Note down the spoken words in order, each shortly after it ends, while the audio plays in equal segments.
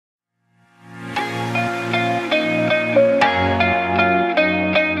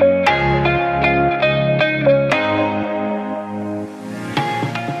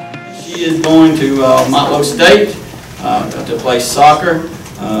to Motlow State to play soccer.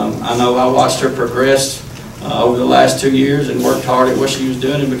 I know I watched her progress over the last 2 years and worked hard at what she was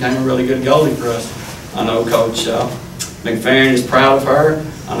doing and became a really good goalie for us. I know Coach McFerrin is proud of her.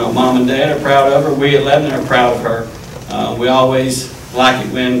 I know Mom and Dad are proud of her. We at Lebanon are proud of her. We always like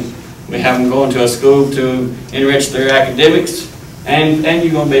it when we have them going to a school to enrich their academics, and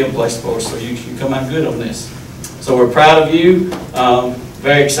you're going to be able to play sports, so you come out good on this. So we're proud of you.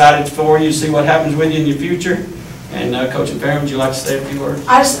 Very excited for you to see what happens with you in your future. And Coach McFerrin, would you like to say a few words?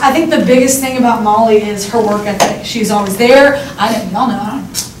 I think the biggest thing about Molly is her work ethic. She's always there. Y'all know,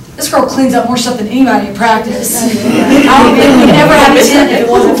 this girl cleans up more stuff than anybody in practice. I don't think we never had a tent if it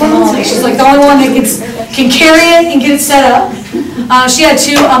wasn't for Molly. She's like the only one that can carry it and get it set up. She had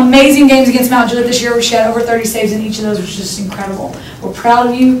 2 amazing games against Mount Juliet this year where she had over 30 saves in each of those, which is just incredible. We're proud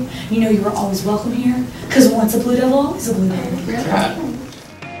of you. You know you were always welcome here, because once a Blue Devil, always a Blue Devil. Right.